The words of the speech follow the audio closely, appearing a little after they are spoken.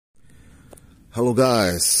Hello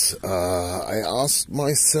guys, I asked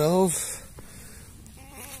myself,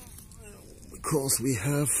 because we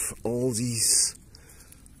have all these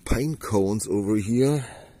pine cones over here,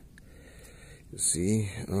 you see,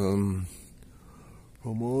 from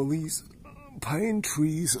all these pine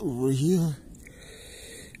trees over here,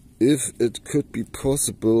 if it could be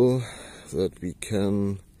possible that we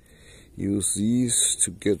can use these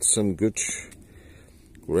to get some good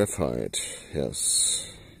graphite. Yes.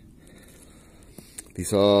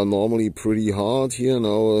 These are normally pretty hard here.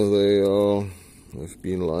 Now have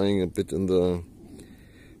been lying a bit in the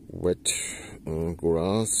wet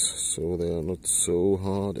grass, so they are not so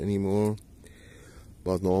hard anymore.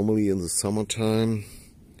 But normally in the summertime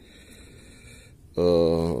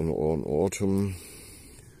or in autumn,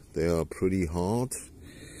 they are pretty hard.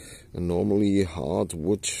 And normally hard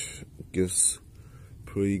wood gives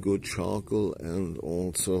pretty good charcoal, and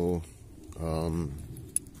also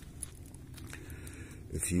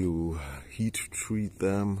if you heat treat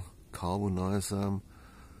them, carbonize them,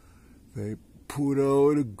 they put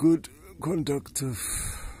out a good conductive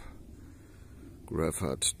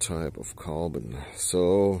graphite type of carbon.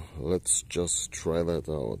 So let's just try that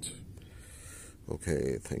out.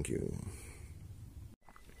 Okay, thank you.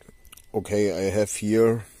 Okay, I have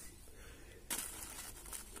here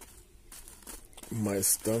my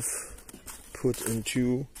stuff put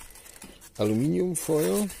into aluminium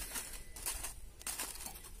foil.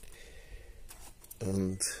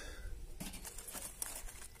 And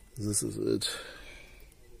this is it,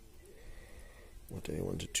 what I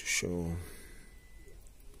wanted to show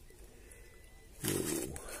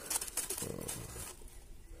you.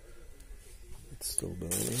 It's still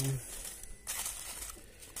burning.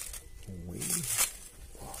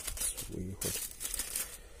 Oh, it's really hot.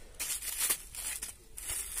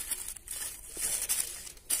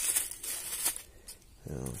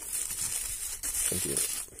 Yeah, thank you.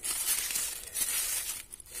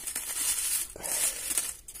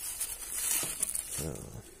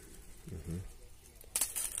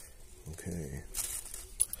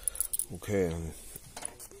 Okay,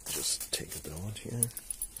 just take it out here.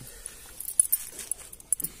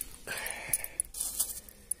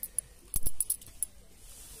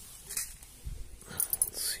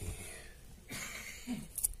 Let's see.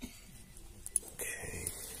 Okay,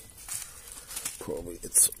 probably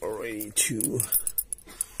it's already too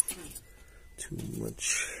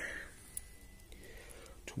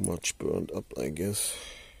much burned up, I guess.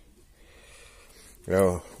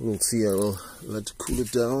 Yeah, we'll see. I will let it cool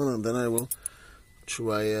it down, and then I will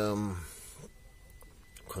try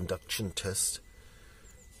conduction test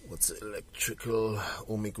what the electrical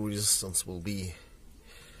ohmic resistance will be.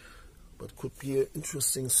 But could be an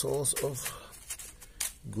interesting source of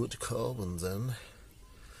good carbon then.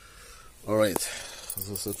 Alright, this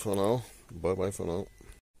is it for now. Bye bye for now.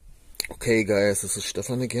 Okay guys, this is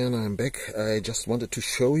Stefan again. I'm back. I just wanted to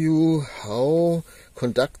show you how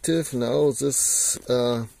conductive now this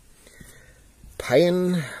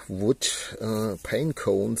pine wood, pine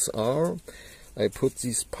cones are. I put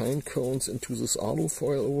these pine cones into this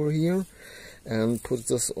alufoil over here and put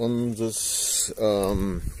this on this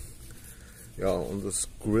on this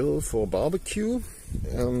grill for barbecue,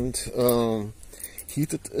 and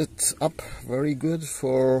heated it up very good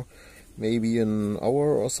for maybe an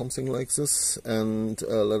hour or something like this, and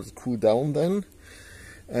let it cool down then.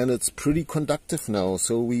 And it's pretty conductive now,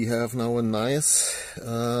 so we have now a nice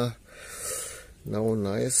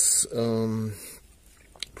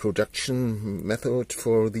production method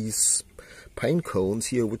for these pine cones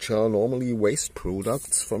here, which are normally waste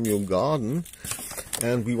products from your garden.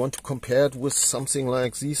 And we want to compare it with something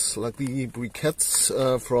like these, like the briquets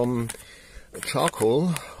from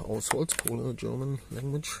charcoal, also Holzkohle, German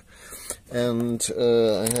language. And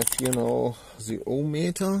I have here now the ohm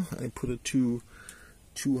meter. I put it to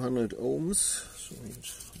 200 ohms. So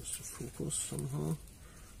just to focus somehow.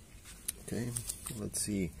 Okay, let's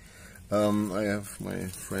see. I have my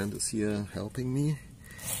friend is here helping me.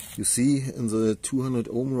 You see, in the 200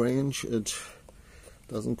 ohm range, it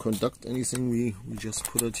doesn't conduct anything. We just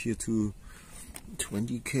put it here to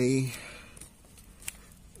 20k.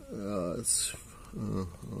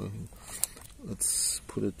 Let's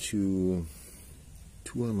put it to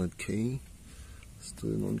 200k, still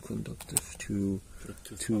non-conductive, to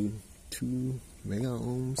 2 mega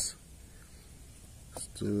ohms,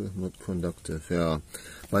 still not conductive. Yeah,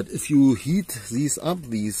 but if you heat these up,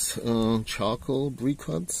 these charcoal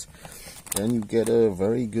briquets, then you get a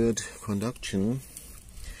very good conduction.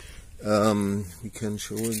 We can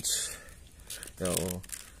show it, or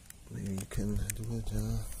maybe you can do it.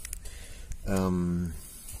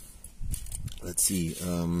 Let's see.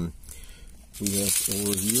 we have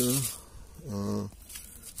over here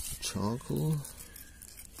charcoal.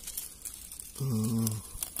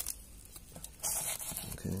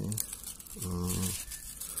 Okay.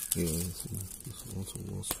 Yeah, this also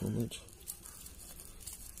was from it.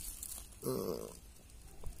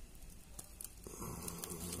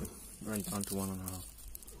 1.5 to 1.5.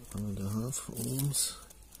 1.5 ohms.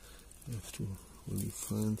 I have to really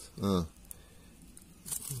find the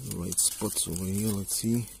right spots over here. Let's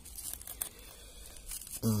see.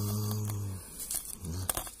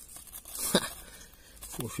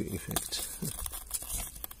 Vorführ effect.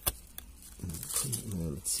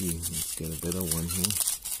 Let's see. Let's get a better one here.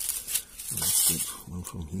 Let's get one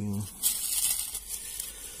from here.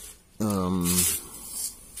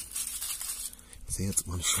 Ich sehe jetzt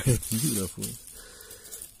mal ein schwer viel davon.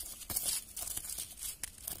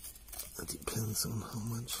 It depends on how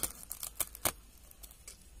much.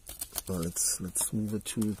 Well, let's move it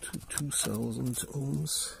to 2000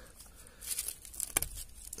 ohms.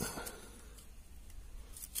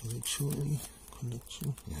 Does it show any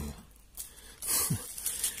conduction? Yeah.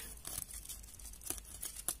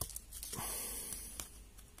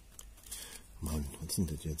 Mann, was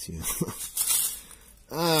sind das jetzt hier?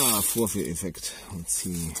 Vorführeffekt. Let's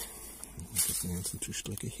see. Das ist eine ganze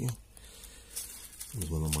Tischstrecke hier.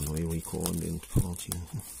 Müssen wir nochmal neu recorden, den Part hier.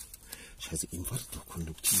 Scheiße, eben war das doch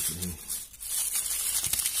konduktiv. Ey.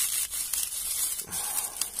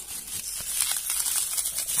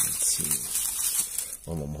 Let's see.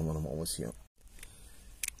 Machen wir nochmal aus hier.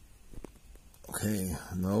 Okay,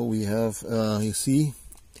 now we have, you see,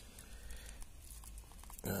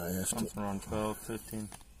 I have to, around 12, 15.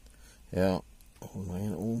 Yeah,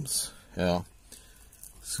 9 ohms. Yeah.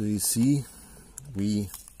 So you see, we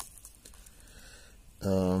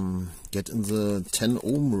get in the 10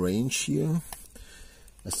 ohm range here.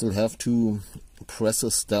 I still have to press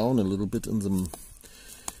this down a little bit in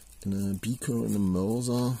a beaker, in a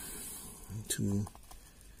Mauser to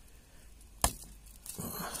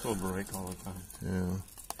Will break all the time. Yeah.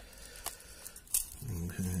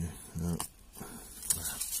 Okay. Yeah.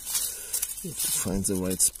 You have to find the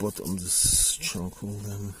right spot on this charcoal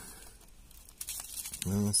then.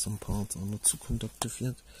 Some parts are not so conductive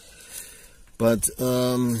yet. But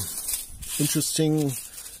interesting,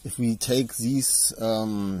 if we take these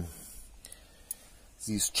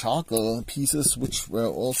charcoal pieces, which were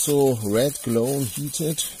also red glow and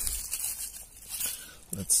heated.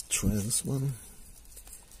 Let's try this one.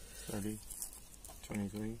 30,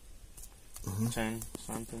 23, 10,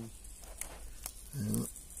 something. Yeah.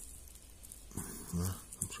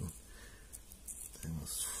 I'm sure. I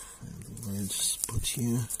must find the right spot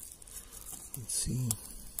here. Let's see.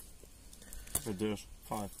 There's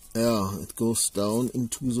 5. Yeah, it goes down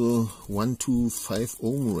into the 1 to 5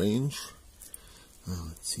 ohm range.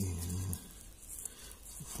 Let's see.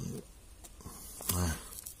 I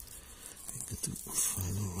get to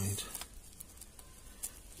find the right.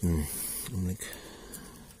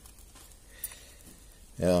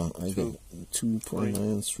 Yeah, I get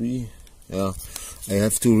 2.93. Yeah, I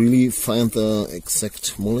have to really find the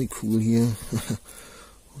exact molecule here, the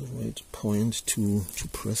right point to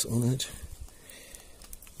press on it.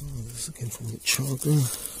 This is again from the charcoal.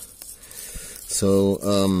 So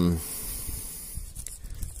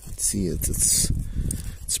let's see, it's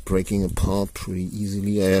breaking apart pretty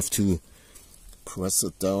easily. I have to press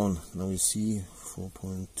it down. Now you see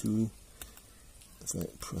 4.2. If I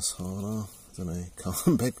press harder, then I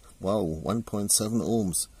come back. Wow, 1.7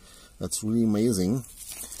 ohms. That's really amazing.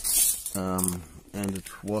 And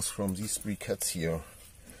it was from these briquets here.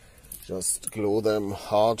 Just glow them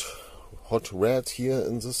hot red here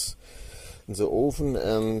in the oven,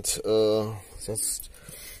 and just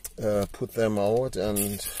put them out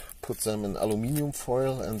and put them in aluminium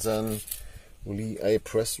foil, and then really I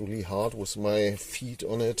pressed really hard with my feet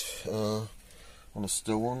on it, on a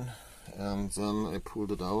stone, and then I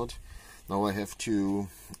pulled it out. Now I have to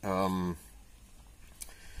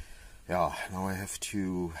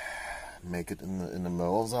make it in a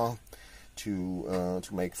Mauser to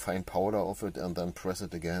make fine powder of it, and then press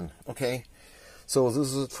it again. Okay, so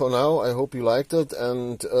this is it for now. I hope you liked it,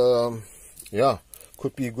 and yeah,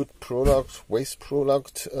 could be a good product, waste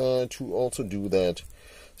product, to also do that.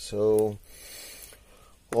 So,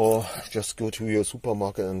 or just go to your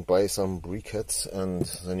supermarket and buy some briquettes, and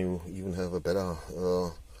then you even have a better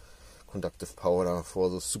conductive powder for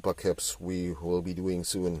the supercaps we will be doing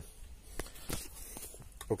soon.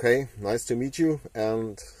 Okay, nice to meet you,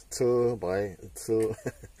 and till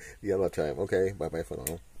the other time. Okay, bye bye for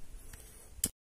now.